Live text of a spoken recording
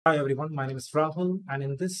Hi everyone, my name is Rahul, and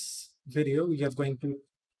in this video we are going to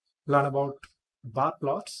learn about bar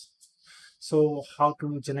plots. So how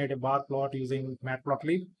to generate a bar plot using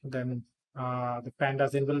Matplotlib, then the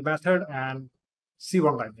Pandas inbuilt method and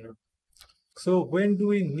Seaborn library. So when do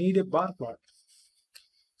we need a bar plot?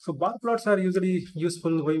 So bar plots are usually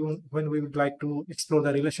useful when we would like to explore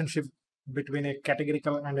the relationship between a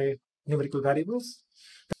categorical and a numerical variables.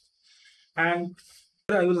 And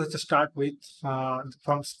I will just start with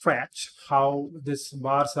from scratch how these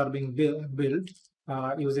bars are being built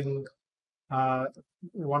using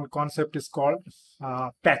one concept is called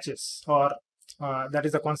patches, or that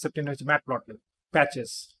is the concept in which Matplotlib,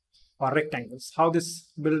 patches or rectangles. How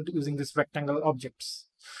this built using these rectangle objects.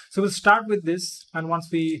 So we'll start with this, and once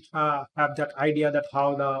we have that idea that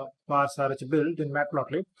how the bars are built in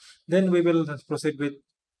Matplotlib, then we will proceed with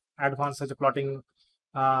advanced such plotting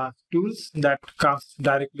tools that comes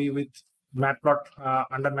directly with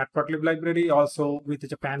under Matplotlib library, also with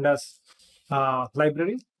the Pandas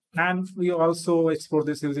library, and we also explore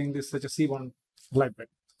this using this such a Seaborn library.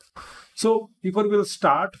 So before we'll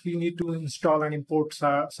start, we need to install and import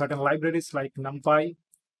certain libraries like NumPy,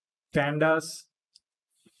 Pandas,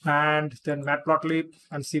 and then Matplotlib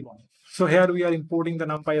and Seaborn. So here we are importing the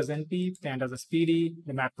NumPy as NP, Pandas as PD,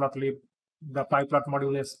 the Matplotlib, the PyPlot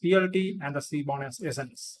module as PLT, and the Seaborn as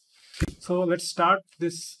SNS. So let's start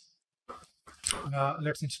this.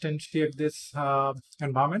 Let's instantiate this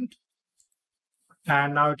environment,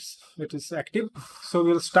 and now it is active. So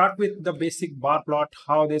we'll start with the basic bar plot,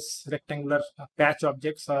 how this rectangular patch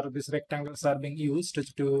objects or these rectangles are being used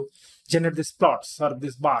to generate these plots or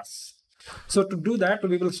these bars. So to do that,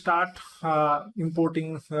 we will start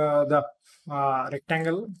importing the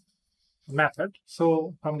rectangle method.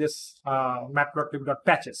 So from this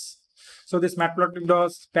matplotlib.patches. So this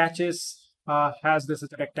matplotlib.patches has this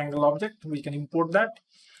rectangle object. We can import that,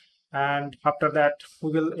 and after that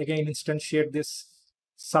we will again instantiate this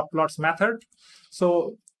subplots method.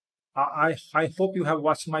 So I hope you have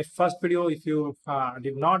watched my first video. If you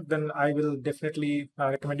did not, then I will definitely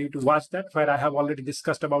recommend you to watch that, where I have already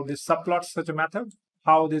discussed about this subplots such a method,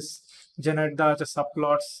 how this generate the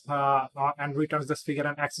subplots and returns this figure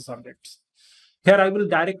and axis objects. Here I will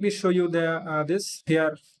directly show you the this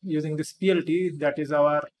here using this PLT, that is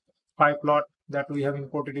our PyPlot that we have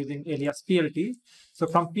imported using alias PLT. So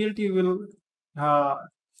from PLT we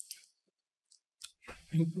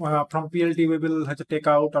will have to take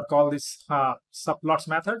out or call this subplots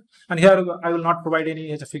method, and here I will not provide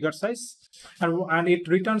any figure size, and it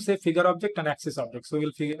returns a figure object and axis object. So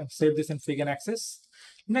we'll save this in figure and axis.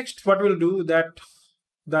 Next, what we'll do that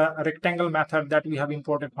the rectangle method that we have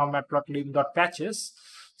imported from matplotlib.patches,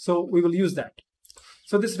 so we will use that.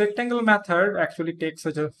 So this rectangle method actually takes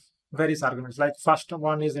such a various arguments, like first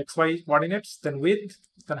one is xy coordinates, then width,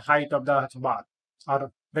 then height of the bar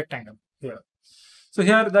or rectangle here. So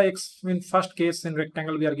here in first case in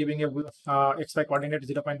rectangle we are giving a xy coordinate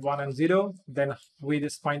 0.1 and 0, then width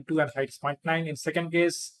is 0.2 and height is 0.9. In second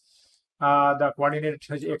case the coordinate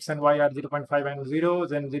x and y are 0.5 and 0,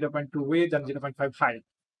 then 0.2 width and 0.5 height.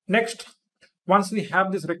 Next, once we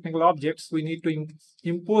have these rectangle objects, we need to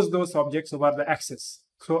impose those objects over the axis.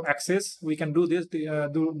 So axis, we can do this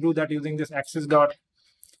do that using this axis dot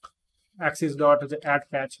add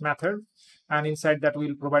patch method, and inside that we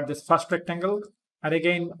will provide this first rectangle, and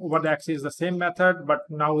again over the axis is the same method, but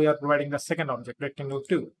now we are providing the second object, rectangle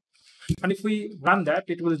 2. And if we run that,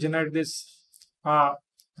 it will generate this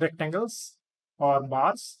rectangles or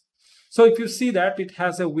bars. So if you see that it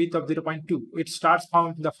has a width of 0.2, it starts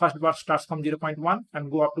from the first bar starts from 0.1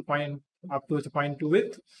 and go up to 0.2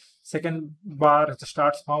 width. Second bar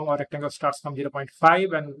starts from, or rectangle starts from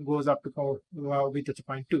 0.5 and goes up to width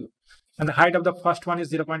 0.2, and the height of the first one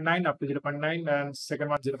is 0.9 up to 0.9, and second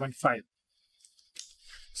one 0.5.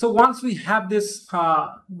 So once we have this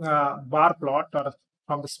bar plot or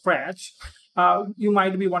from the scratch, you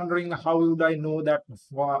might be wondering, how would I know that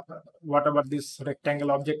whatever this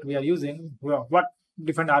rectangle object we are using, what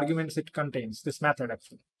different arguments it contains, this method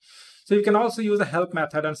actually. So you can also use a help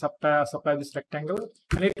method and supply this rectangle,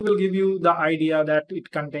 and it will give you the idea that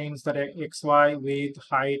it contains the xy, width,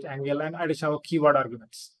 height, angle, and additional keyword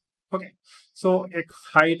arguments. Okay, so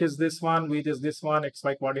height is this one, width is this one,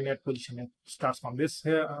 xy coordinate position starts from this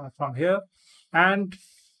here, from here, and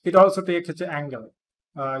it also takes such an angle.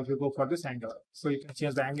 If you go for this angle, so you can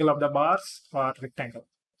change the angle of the bars or rectangle.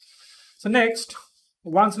 So next,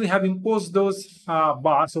 once we have imposed those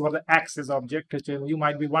bars over the axis object, which you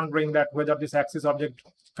might be wondering that whether this axis object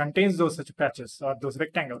contains those such patches or those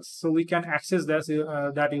rectangles. So we can access this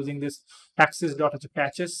that using this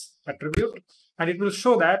axis.patches attribute, and it will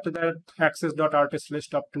show that axis.artist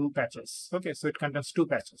list of 2 patches. Okay, so it contains 2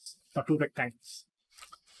 patches or 2 rectangles.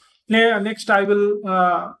 Next, I will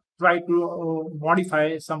try to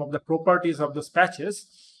modify some of the properties of those patches.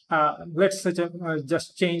 Let's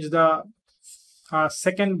just change the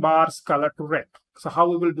second bar's color to red. So how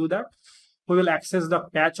we will do that? We will access the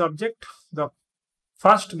patch object. The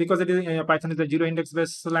first, because it is Python is a 0 index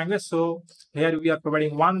based language, so here we are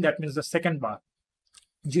providing 1. That means the second bar,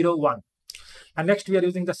 0, 1. And next we are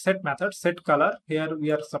using the set method, set color. Here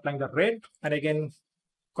we are supplying the red, and again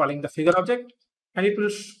calling the figure object, and it will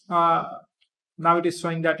now it is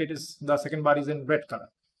showing that it is the second bar is in red color.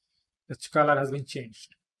 Its color has been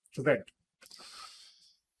changed to red.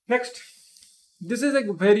 Next, this is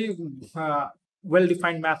a very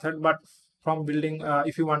well-defined method, but from building,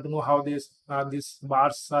 if you want to know how these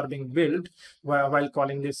bars are being built while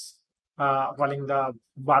calling this, calling the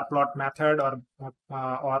bar plot method or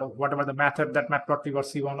whatever the method that Matplotlib or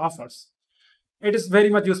Seaborn offers, it is very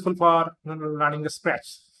much useful for learning the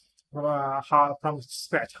scratch, from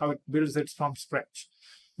scratch, how it builds it from scratch.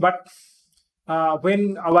 But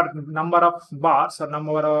when our number of bars or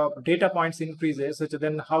number of data points increases,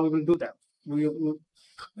 then how we will do that?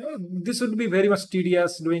 This would be very much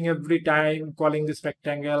tedious, doing every time calling this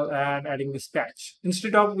rectangle and adding this patch.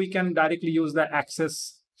 Instead of, we can directly use the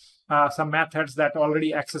access, some methods that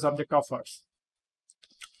already access object offers.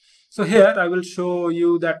 So here I will show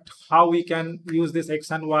you that how we can use this x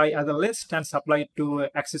and y as a list and supply it to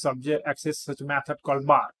access object, access such a method called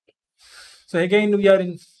bar. So again, we are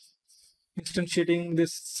instantiating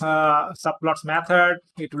this subplots method.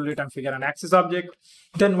 It will return figure and axis object.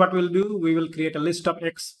 Then what we'll do, we will create a list of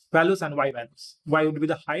x values and y values. Y would be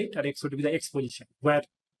the height and x would be the x position, where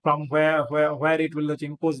it will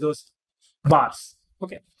impose those bars.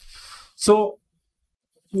 Okay, so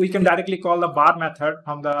we can directly call the bar method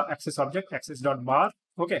from the access object, access.bar.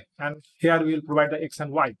 Okay, and here we will provide the x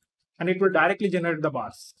and y, and it will directly generate the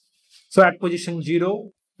bars. So at position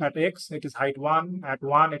 0 at x, it is height 1, at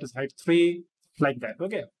 1 it is height 3, like that.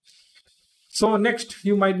 Okay, so next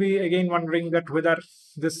you might be again wondering that whether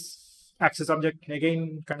this access object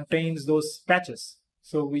again contains those patches.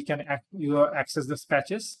 So we can access this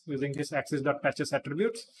patches using this access.patches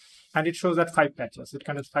attributes, and it shows that 5 patches. It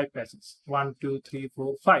contains 5 patches, 1, 2, 3,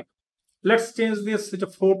 4, 5. Let's change this to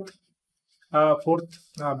fourth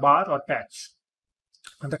bar or patch,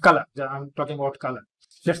 and the color. I'm talking about color.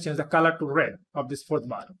 Let's change the color to red of this fourth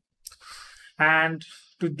bar. And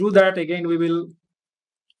to do that, again, we will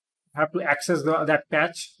have to access that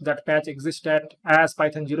patch. That patch exists as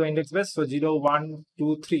Python 0 index base. So 0, 1,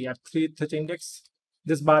 2, 3. At 3 such index,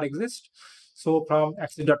 this bar exists. So from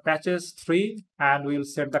access.patches 3, and we will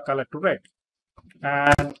set the color to red.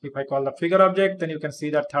 And if I call the figure object, then you can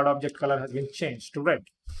see that third object color has been changed to red.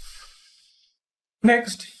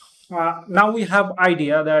 Next, now we have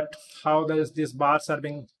idea that how these bars are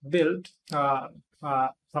being built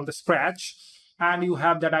from the scratch, and you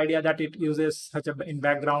have that idea that it uses such a in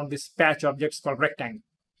background this patch objects called rectangle.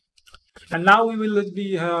 And now we will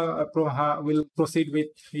be will proceed with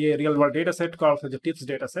a real world data set called the tips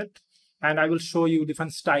data set, and I will show you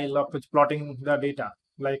different style of plotting the data,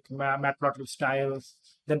 like Matplotlib styles,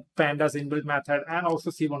 then Pandas inbuilt method, and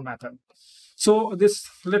also Seaborn method. So this,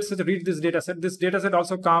 let's read this data set. This data set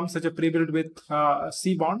also comes such a pre-built with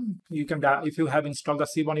Seaborn. You can, if you have installed the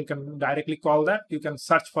Seaborn, you can directly call that. You can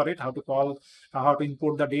search for it, how to call, how to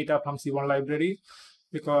import the data from Seaborn library.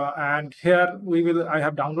 And here I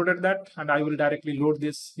have downloaded that, and I will directly load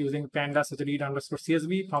this using pandas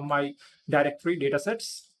read_csv from my directory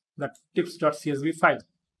datasets, that tips.csv file.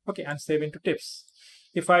 Okay, and save into tips.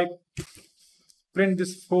 If I print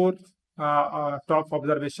this top 4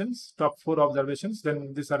 observations,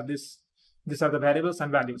 then these are the variables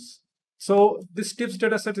and values. So this tips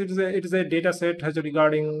dataset, it is a dataset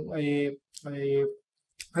regarding a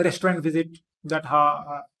restaurant visit, that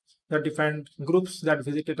the different groups that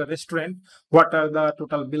visited a restaurant, what are the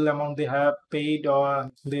total bill amount they have paid,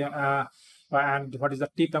 or and what is the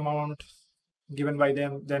tip amount given by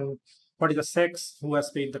them, then what is the sex, who has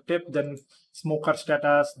paid the tip, then smoker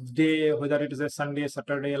status, day, whether it is a Sunday,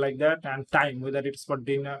 Saturday, like that, and time, whether it's for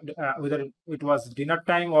dinner, whether it was dinner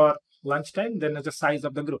time or lunch time, then the size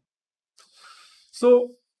of the group.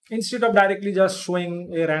 So instead of directly just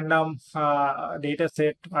showing a random data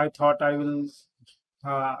set, I thought I will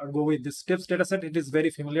go with this tips data set. It is very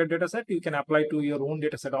familiar data set. You can apply to your own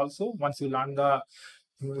data set also once you learn the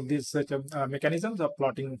these such mechanisms of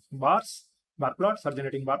plotting bar plots or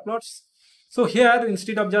generating bar plots. So here,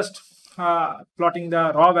 instead of just plotting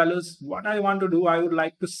the raw values, what I want to do, I would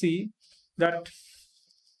like to see that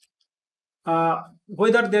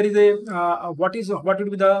whether there is a what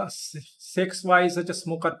would be the sex wise such a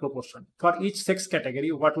smoker proportion for each sex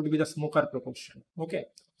category. What would be the smoker proportion? Okay,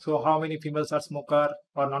 so how many females are smoker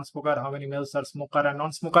or non-smoker, how many males are smoker and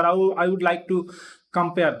non-smoker. I would like to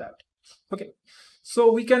compare that. Okay,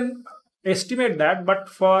 so we can estimate that, but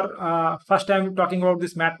for first I'm talking about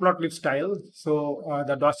this Matplotlib style. So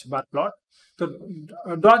the dodge bar plot. So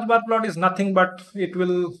dodge bar plot is nothing but it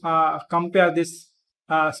will compare this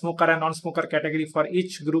smoker and non-smoker category for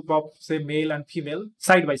each group of say male and female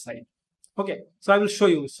side by side. Okay, so I will show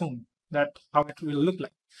you soon that how it will look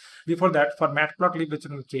like. Before that, for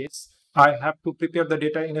Matplotlib case, I have to prepare the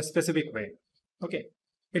data in a specific way. Okay,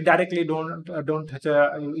 it directly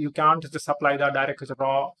you can't just supply the direct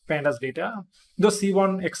raw pandas data. Though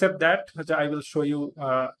Seaborn accept that, I will show you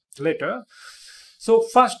later. So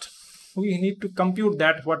first we need to compute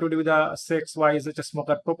that what would be the sex wise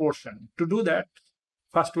smoker proportion. To do that,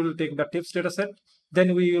 first we will take the tips data set,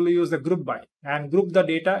 then we will use the group by and group the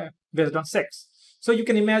data based on sex. So you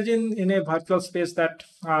can imagine in a virtual space that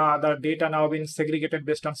the data now being segregated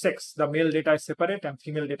based on sex. The male data is separate and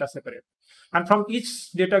female data separate. And from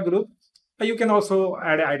each data group, you can also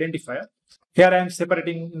add an identifier. Here I am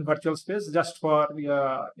separating in virtual space just for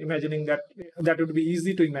imagining that would be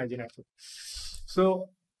easy to imagine actually. So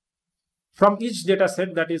from each data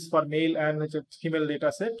set, that is for male and female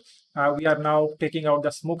data set, we are now taking out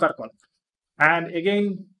the smoker column. And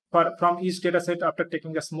again, from each data set, after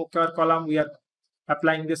taking the smoker column, we are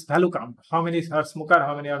applying this value count. How many are smoker,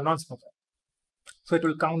 how many are non-smoker. So it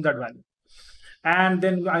will count that value. And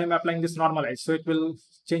then I am applying this normalize. So it will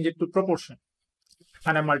change it to proportion.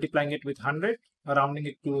 And I'm multiplying it with 100, rounding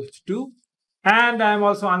it to 2. And I'm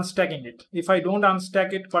also unstacking it. If I don't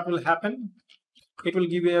unstack it, what will happen? It will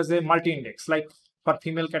give you as a multi-index, like for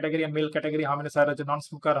female category and male category, how many are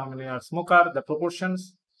non-smoker, how many are smoker, the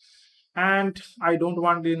proportions. And I don't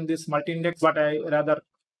want in this multi-index, but I rather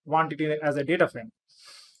want it as a data frame.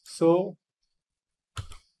 So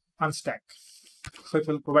unstack. So it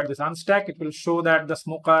will provide this unstack. It will show that the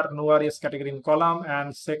smoker no RS category in column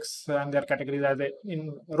and sex and their categories as a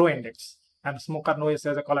in row index and smoker no S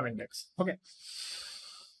as a column index. Okay.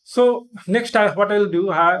 So next, what I will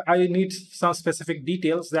do, I need some specific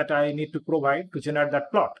details that I need to provide to generate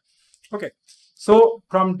that plot. Okay. So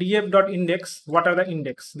from df.index, what are the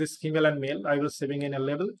index? This female and male, I will saving in a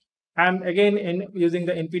label. And again, in using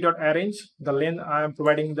the np.arrange, the length, I am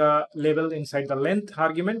providing the label inside the length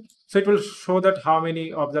argument. So it will show that how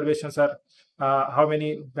many observations are, how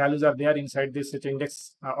many values are there inside this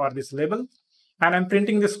index or this label. And I'm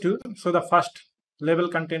printing this too. So the first label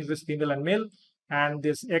contains this female and male, and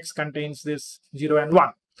this X contains this 0 and 1.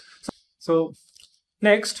 So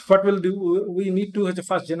next, what we'll do, we need to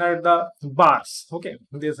first generate the bars. Okay,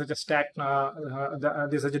 there's such a stack,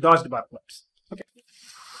 there's such a dodged bar plots. Okay.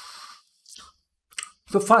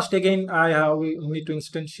 So first, again, we need to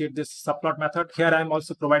instantiate this subplot method. Here I'm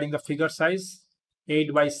also providing the figure size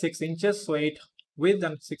 8 by 6 inches, so 8 width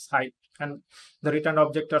and 6 height, and the returned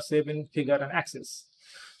object are saved in figure and axis.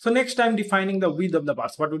 So next, I'm defining the width of the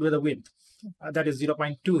bars. What would be the width? That is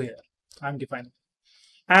 0.2 here. I'm defining.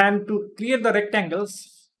 And to create the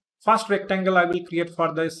rectangles, first rectangle I will create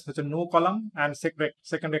for this such a no column, and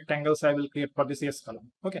second rectangles I will create for this yes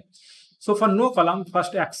column. Okay. So for no column,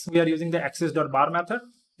 first x, we are using the axis.bar method.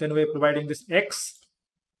 Then we are providing this x.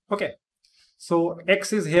 Okay. So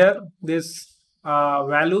x is here, this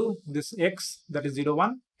value, this x, that is 0,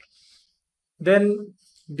 1. Then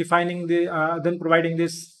defining the, then providing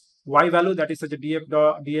this y value, that is such a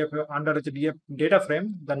df under such a df data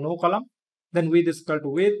frame, the no column. Then width is equal to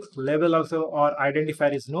width, label also or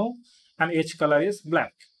identifier is no, and h color is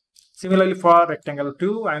black. Similarly for rectangle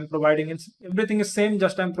 2, I am providing everything is same,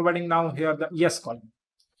 just I am providing now here the yes column.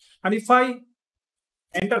 And if I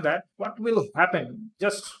enter that, what will happen?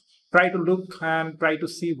 Just try to look and try to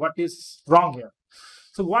see what is wrong here.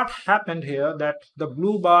 So what happened here, that the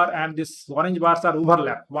blue bar and this orange bars are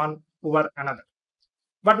overlapped one over another.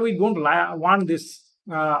 But we don't want this.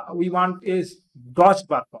 We want is dodged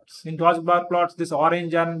bar plots. In dodged bar plots, this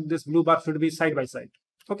orange and this blue bar should be side by side.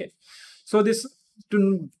 Okay. So this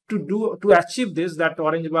to achieve this, that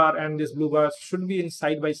orange bar and this blue bar should be in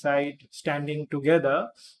side by side standing together.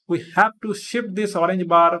 We have to shift this orange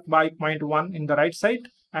bar by 0.1 in the right side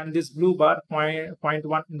and this blue bar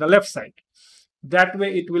 0.1 in the left side. That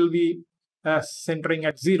way it will be centering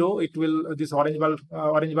at 0. It will, this orange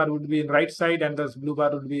bar would be in right side and this blue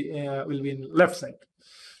bar will be in left side.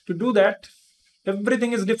 To do that,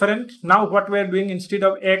 everything is different. Now what we are doing, instead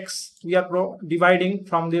of x, we are dividing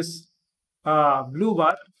from this blue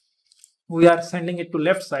bar, we are sending it to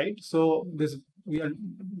left side. So this we are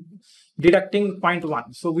deducting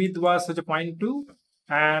 0.1. So width was such a 0.2,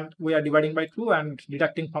 and we are dividing by 2 and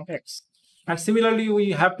deducting from x. And similarly,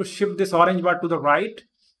 we have to shift this orange bar to the right.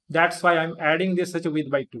 That's why I'm adding this such a width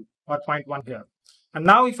by 2 or 0.1 here. And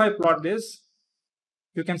now if I plot this,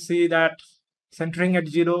 you can see that centering at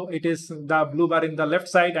 0, it is the blue bar in the left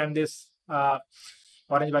side and this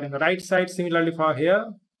orange bar in the right side. Similarly for here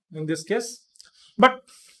in this case. But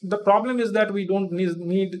the problem is that we don't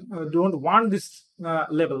don't want this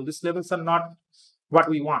label. These labels are not what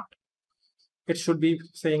we want. It should be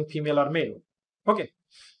saying female or male. Okay.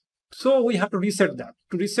 So we have to reset that.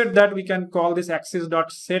 To reset that, we can call this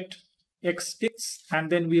axis.set x ticks, and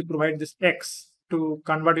then we provide this x to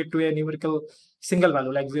convert it to a numerical single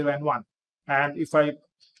value like 0 and 1. And if I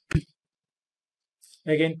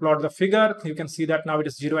again plot the figure, you can see that now it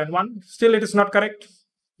is 0 and 1. Still it is not correct.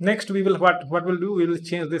 Next we will what we'll do, we will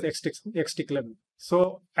change this x tick label.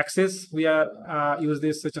 So axis, we are use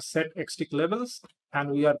this such a set x tick labels,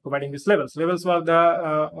 and we are providing these labels. Labels are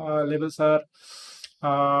the labels are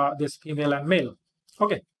this female and male.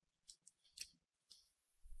 Okay.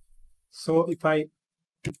 So if I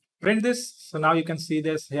print this, so now you can see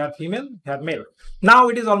this here female, here male. Now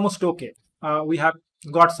it is almost okay. We have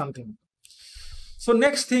got something. So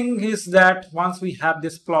next thing is that once we have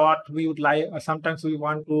this plot, we would like sometimes we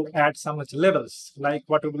want to add some much labels. Like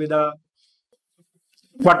what would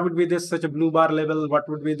be this such a blue bar label? What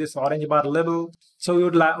would be this orange bar label? So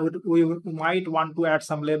we might want to add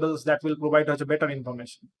some labels that will provide us a better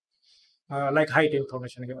information, like height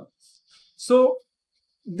information here. So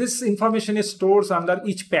this information is stored under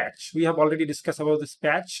each patch. We have already discussed about this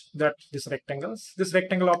patch, that this rectangles. This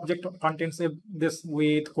rectangle object contains this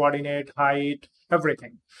width, coordinate, height,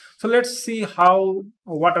 everything. So let's see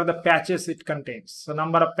what are the patches it contains. So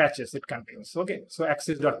number of patches it contains. Okay, so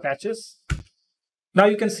axis.patches. Now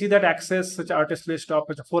you can see that axis such artist list of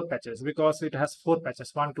 4 patches, because it has 4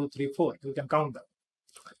 patches, 1, 2, 3, 4. You can count them.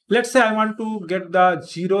 Let's say I want to get the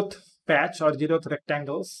 0th patch or 0th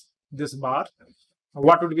rectangles, this bar.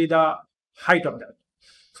 What would be the height of that?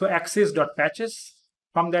 So axis.patches.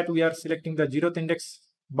 From that we are selecting the 0th index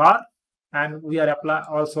bar, and we are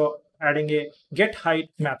also adding a get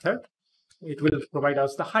height method. It will provide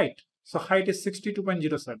us the height. So height is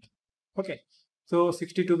 62.07. Okay. So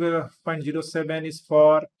 62.07 is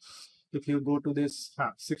for, if you go to this,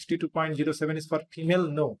 62.07 is for female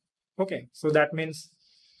no. Okay. So that means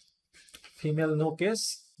female no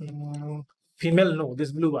case, female no,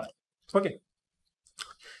 this blue bar. Okay.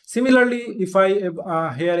 Similarly, if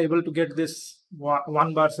I here able to get this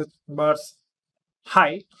 1 bar's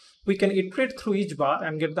height, we can iterate through each bar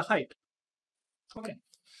and get the height. Okay.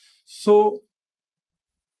 So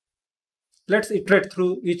let's iterate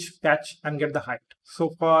through each patch and get the height. So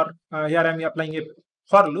for here I'm applying a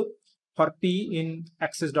for loop for p in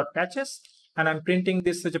axis.patches, and I'm printing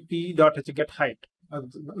this such a p.get height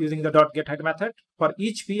using the .get height method. For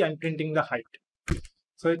each p, I'm printing the height.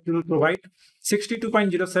 So it will provide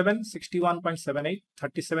 62.07, 61.78,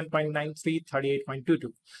 37.93,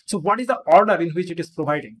 38.22. So what is the order in which it is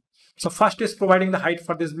providing? So first is providing the height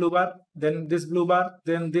for this blue bar, then this blue bar,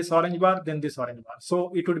 then this orange bar, then this orange bar.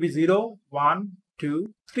 So it would be 0, 1,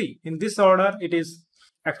 2, 3. In this order, it is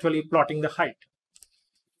actually plotting the height.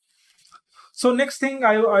 So next thing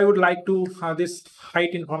I would like to have this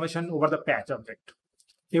height information over the patch object.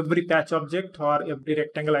 Every patch object or every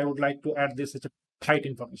rectangle, I would like to add this such a height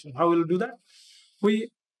information. How will we do that?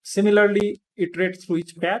 We similarly iterate through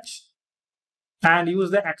each patch and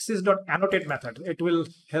use the axis.annotate method. It will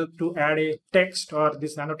help to add a text or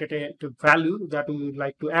this annotated value that we would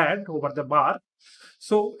like to add over the bar.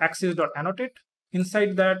 So axis.annotate.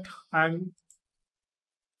 Inside that, I'm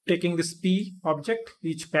taking this p object,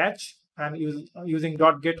 each patch, and using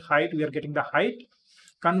 .get height, we are getting the height.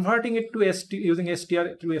 Converting it to using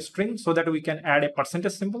str to a string so that we can add a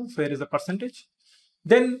percentage symbol. So here is a percentage.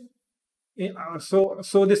 Then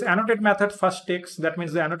so this annotate method first takes, that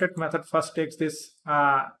means the annotate method first takes this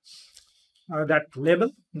that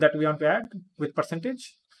label that we want to add with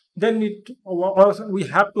percentage. Then we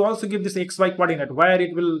have to also give this xy coordinate where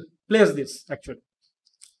it will place this actually.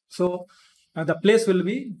 So the place will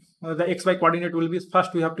be the xy coordinate will be,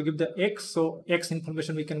 first we have to give the x. So x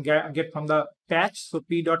information we can get from the patch. So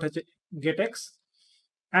p.get x,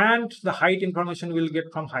 and the height information we'll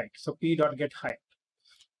get from height. So p.get height.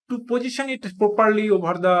 To position it properly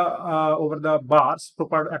over the bars,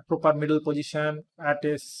 at proper middle position at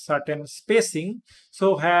a certain spacing.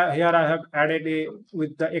 So here I have added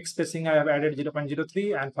with the X spacing I have added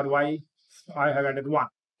 0.03, and for Y I have added 1.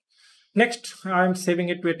 Next, I am saving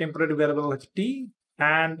it to a temporary variable t,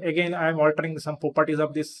 and again I am altering some properties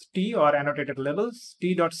of this t or annotated labels.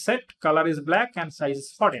 T.set color is black and size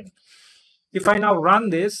is 14. If I now run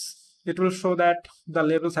this, it will show that the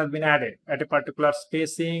labels have been added at a particular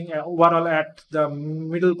spacing. Overall, at the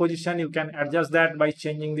middle position, you can adjust that by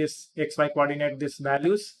changing this XY coordinate, these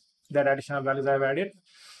values, that additional values I have added.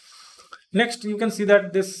 Next, you can see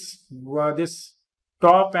that this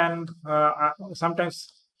top and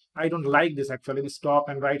sometimes I don't like this actually, this top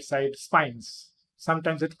and right side spines.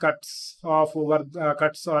 Sometimes it cuts off over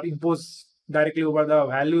cuts or impose directly over the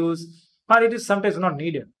values, or it is sometimes not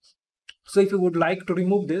needed. So if you would like to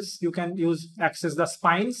remove this, you can access the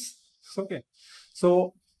spines. Okay.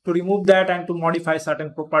 So to remove that and to modify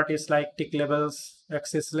certain properties like tick levels,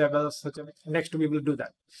 axis levels, next we will do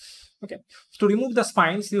that. Okay. So to remove the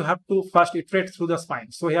spines, you have to first iterate through the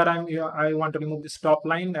spines. So here I want to remove this top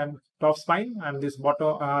line and top spine, and this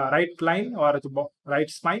bottom right line or right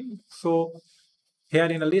spine. So here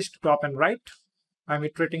in a list, top and right, I'm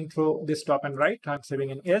iterating through this top and right. I'm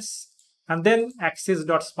saving in S, and then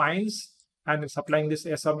axis.spines, and it's applying this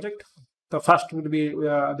S object. The first will be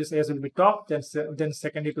this S will be top, then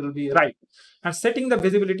second it will be right, and setting the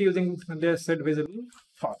visibility using the set visible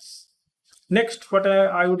false. Next, what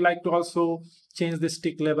I would like to also change the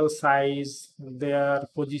stick level size, their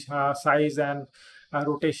position, size and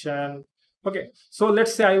rotation. Okay, so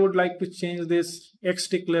let's say I would like to change this X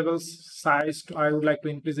stick levels size. I would like to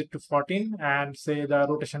increase it to 14, and say the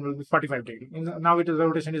rotation will be 45 degrees. Now the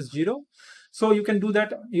rotation is 0. So you can do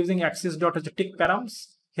that using axis.tick params.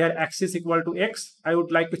 Here axis equal to X. I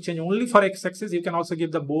would like to change only for X axis. You can also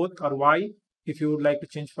give the both or Y. If you would like to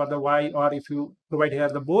change for the Y, or if you provide here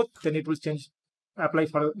the both, then it will change, apply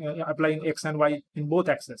in X and Y in both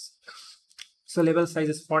axes. So label size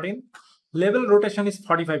is 14. Label rotation is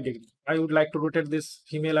 45 degrees. I would like to rotate this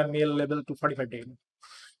female and male label to 45 degrees.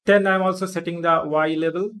 Then I'm also setting the Y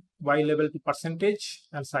label to percentage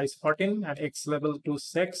and size 14, and X label to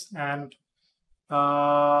sex and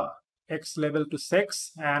X label to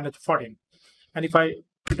sex and 14. And if I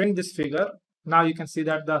print this figure, now you can see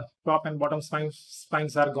that the top and bottom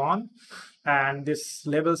spines are gone, and these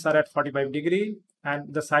labels are at 45 degrees,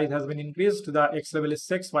 and the size has been increased. The X level is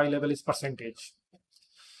sex, Y level is percentage.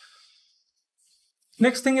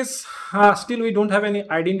 Next thing is, still we don't have any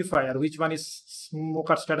identifier. Which one is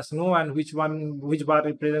smoker status no, and which bar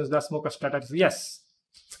represents the smoker status yes.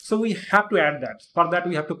 So we have to add that. For that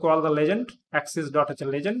we have to call the legend,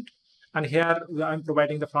 axis.legend, and here I'm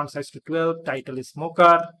providing the font size to 12, title is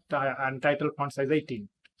smoker, and title font size 18.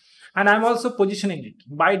 And I'm also positioning it.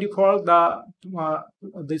 By default,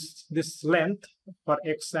 this length for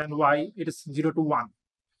X and Y, it is 0 to 1.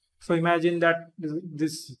 So imagine that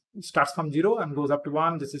this starts from 0 and goes up to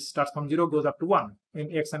 1. This starts from 0, goes up to 1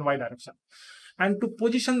 in X and Y direction. And to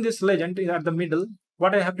position this legend at the middle,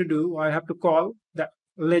 what I have to do, I have to call the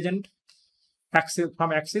legend axis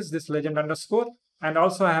from axis, this legend underscore, and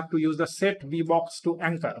also I have to use the set vbox to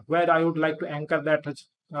anchor, where I would like to anchor that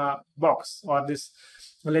box or this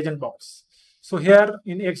legend box. So here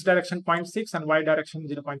in X direction 0.6 and Y direction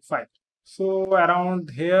 0.5. So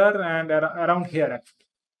around here and around here actually.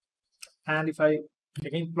 And if I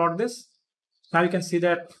again plot this, now you can see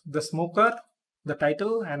that the smoker, the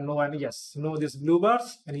title, and no and yes. No, this blue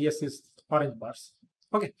bars, and yes is orange bars.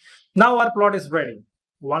 Okay, now our plot is ready.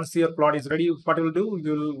 Once your plot is ready, what you will do,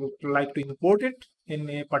 you will like to import it in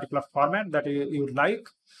a particular format that you would like.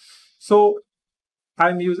 So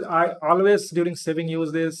I always during saving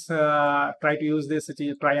use this, try to use this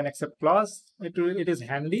try and accept clause. It is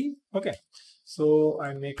handy. Okay, so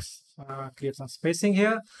I create some spacing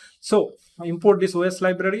here. So I import this OS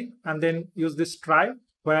library and then use this try,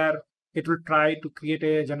 where it will try to create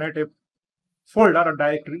a generative folder or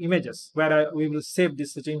directory images where we will save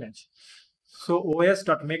this such image. So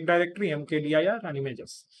os.make directory mkdir and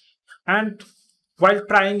images. And while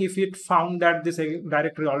trying, if it found that this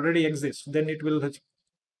directory already exists, then it will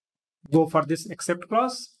go for this except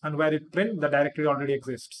clause, and where it print the directory already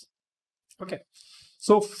exists. Okay,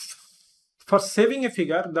 so for saving a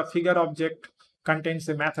figure, the figure object contains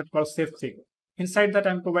a method called savefig. Inside that,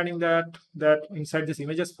 I'm providing that inside this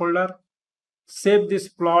images folder, save this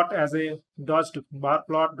plot as a dodged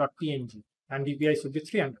barplot.png, and DPI should be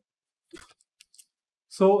 300.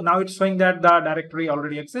 So now it's showing that the directory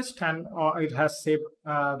already exists, and it has saved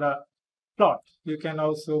the plot. You can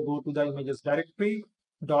also go to the images directory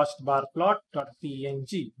dodged bar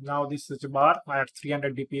plot.png. Now this is a bar at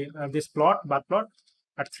 300 dpi, this bar plot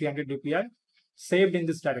at 300 dpi saved in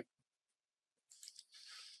this directory.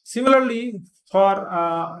 Similarly,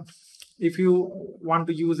 for if you want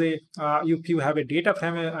to use if you have a data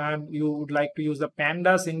frame and you would like to use the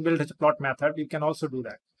pandas inbuilt plot method, you can also do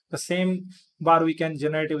that. The same bar we can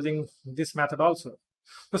generate using this method also.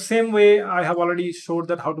 The same way I have already showed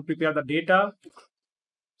that how to prepare the data.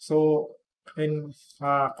 So in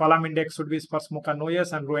column index should be for smoker no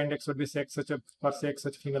yes, and row index should be sex such for sex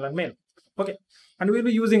such female and male. Okay, and we'll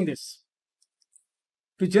be using this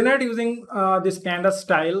to generate using this pandas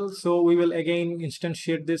style. So we will again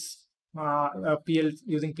instantiate this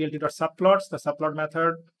using plt.subplots, the subplot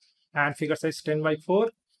method, and figure size 10/4,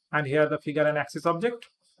 and here the figure and axis object.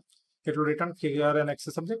 It will return figure and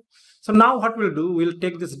axis object. So now what we'll do, we'll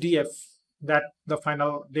take this df, that the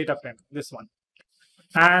final data frame, this one,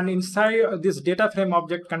 and inside this data frame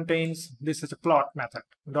object contains this is a plot method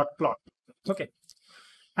dot plot. Okay,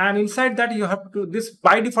 and inside that you have to, this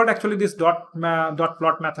by default actually this dot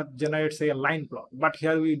plot method generates a line plot, but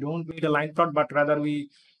here we don't need a line plot, but rather we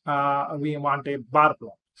want a bar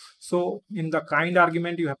plot. So in the kind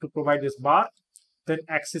argument you have to provide this bar, then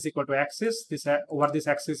axis equal to axis, this over this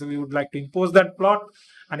axis we would like to impose that plot,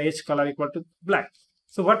 and h color equal to black.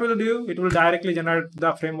 So what will do, it will directly generate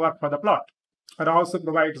the framework for the plot. It also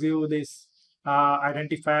provides you this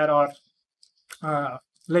identifier or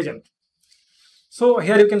legend. So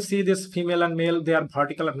here you can see this female and male, they are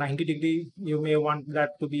vertical at 90 degree. You may want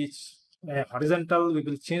that to be horizontal. We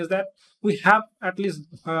will change that. We have at least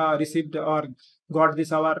received or got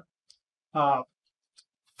this our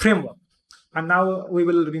framework. And now we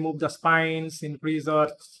will remove the spines, increase or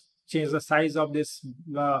change the size of this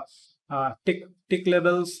tick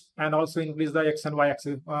labels, and also increase the x and y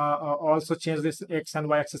axis. Also change this x and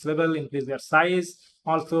y axis level, increase their size.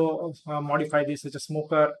 Also modify this as a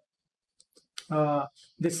smoker,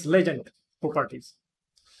 this legend properties.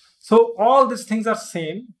 So all these things are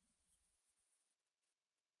same.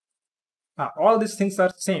 All these things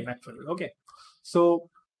are same actually. Okay. So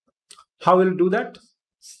how we'll do that?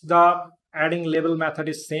 The adding label method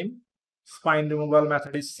is same, spine removal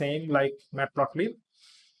method is same like Matplotlib.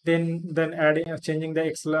 Then changing the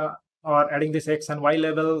x or adding this x and y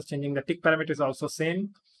level, changing the tick parameter is also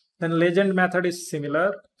same. Then legend method is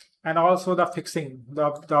similar, and also the fixing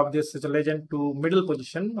of this is a legend to middle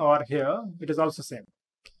position or here, it is also same,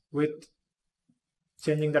 with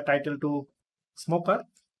changing the title to smoker,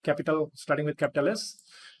 capital starting with capital S.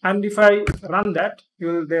 And if I run that,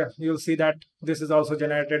 you'll see that this is also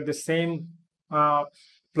generated the same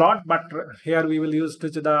plot, but here we will use the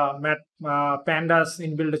pandas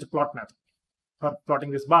inbuilt plot method for plotting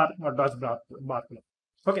this bar or dodge bar plot.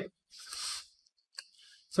 Okay.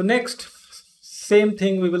 So next, same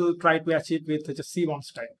thing we will try to achieve with the Seaborn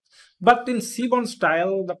style. But in Seaborn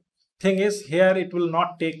style, the thing is here it will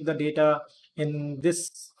not take the data in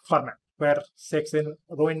this format, where sex in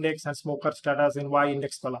row index and smoker status in y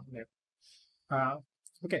index column.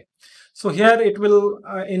 Okay, so here it will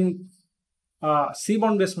in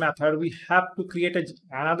Seaborn based method we have to create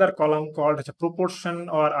another column called as a proportion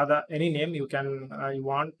or any name you can you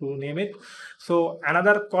want to name it. So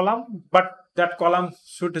another column, but that column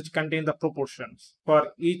should contain the proportions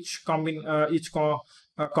for each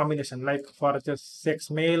combination, like for just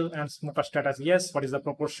sex male and smoker status yes, what is the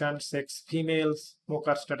proportion? Sex female,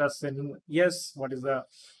 smoker status in yes, what is the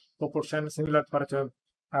proportion? Similar for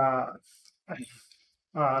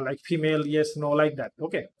like female yes, no, like that.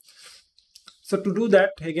 Okay. So to do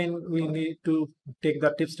that, again, we need to take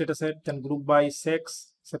the tips dataset, then group by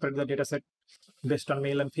sex, separate the dataset based on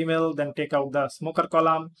male and female, then take out the smoker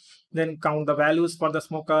column, then count the values for the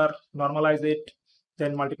smoker, normalize it,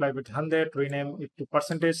 then multiply with 100, rename it to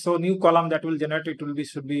percentage. So new column that will generate,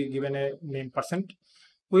 should be given a name percent.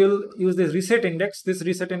 We will use this reset index. This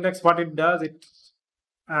reset index, what it does,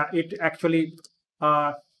 it actually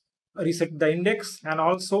reset the index and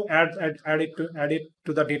also add it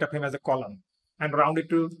to the data frame as a column and round it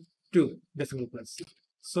to 2 decimal places.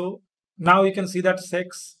 So now you can see that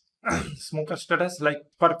sex smoker status, like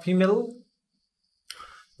for female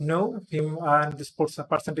no, and this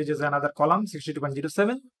percentage is another column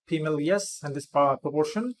 62.07, female yes, and this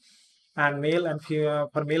proportion, and male and female,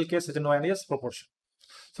 for male case is a no and yes proportion.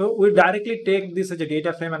 So we directly take this as a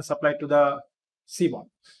data frame and supply to the Seaborn.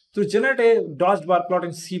 To generate a dodged bar plot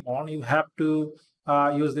in Seaborn, you have to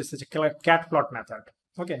use this as a cat plot method.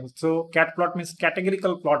 Okay, so cat plot means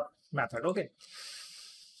categorical plot method. Okay.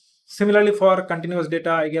 Similarly, for continuous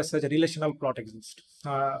data, I guess such a relational plot exists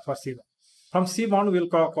for Seaborn. From Seaborn, we'll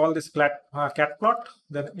call this cat plot.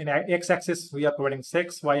 Then in x-axis, we are providing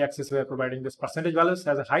sex. Y-axis, we are providing this percentage values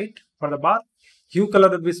as a height for the bar. Hue color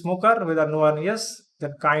would be smoker, whether no or yes.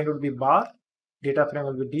 Then kind would be bar. Data frame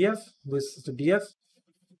will be df. This is the df.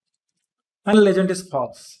 And legend is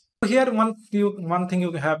false. So here, one thing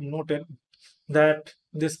you have noted that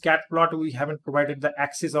this cat plot, we haven't provided the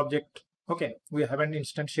axis object. Okay, we haven't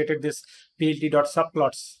instantiated this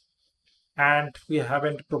plt.subplots. And we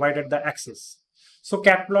haven't provided the axis. So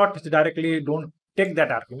cat plot directly don't take that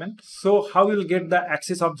argument. So how we'll get the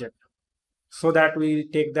axis object? So that we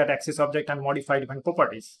take that axis object and modify different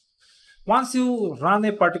properties. Once you run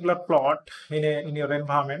a particular plot in your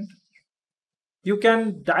environment, you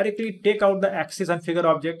can directly take out the axis and figure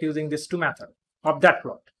object using these two methods of that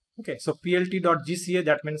plot. Okay, so plt.gca,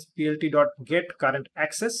 that means plt.get current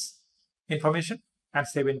axis information and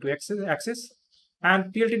save into axis.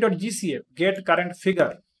 And plt.gca, get current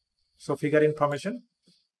figure, so figure information,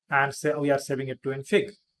 and say we are saving it to in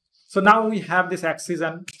fig. So now we have this axis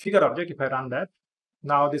and figure object. If I run that,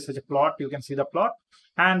 now this is a plot. You can see the plot,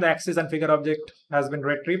 and the axis and figure object has been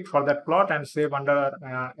retrieved for that plot and save under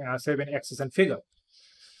save in axis and figure.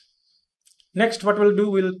 Next, what we'll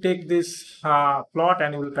do, we'll take this plot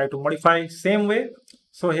and we'll try to modify same way.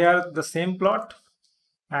 So here the same plot,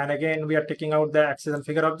 and again we are taking out the axis and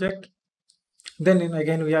figure object. Then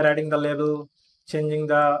again we are adding the label, changing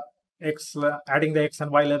the x, adding the x and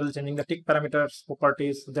y label, changing the tick parameters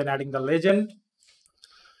properties, then adding the legend,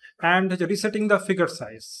 and resetting the figure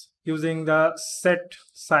size using the set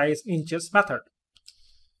size inches method.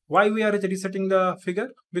 Why we are resetting the figure?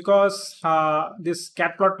 Because this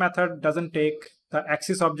cat plot method doesn't take the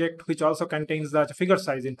axis object, which also contains the figure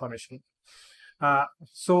size information.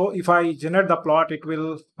 So if I generate the plot, it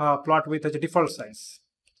will plot with a default size.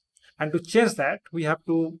 And to change that, we have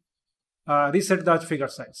to reset the figure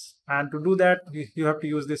size. And to do that, you have to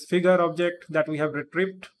use this figure object that we have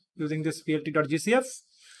retrieved using this plt.gcf.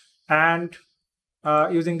 And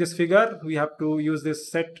using this figure, we have to use this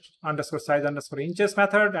set underscore size underscore inches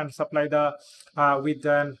method and supply the width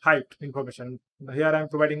and height information. Here I'm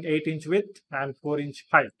providing 8-inch width and 4-inch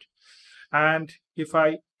height. And if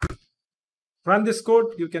I run this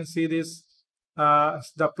code, you can see this.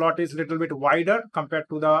 The plot is a little bit wider compared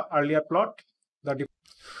to the earlier plot.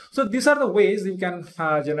 So these are the ways you can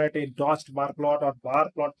generate a dodged bar plot or bar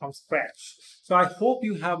plot from scratch. So I hope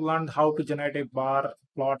you have learned how to generate a bar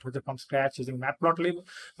plot from scratch using Matplotlib.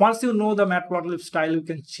 Once you know the Matplotlib style, you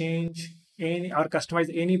can change any or customize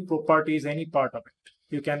any properties, any part of it.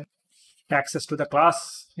 You can access to the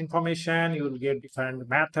class information, you will get different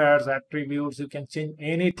methods, attributes, you can change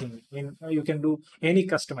anything, you can do any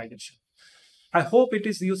customization. I hope it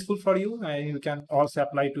is useful for you and you can also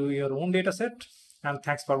apply to your own data set. And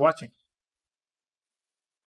thanks for watching.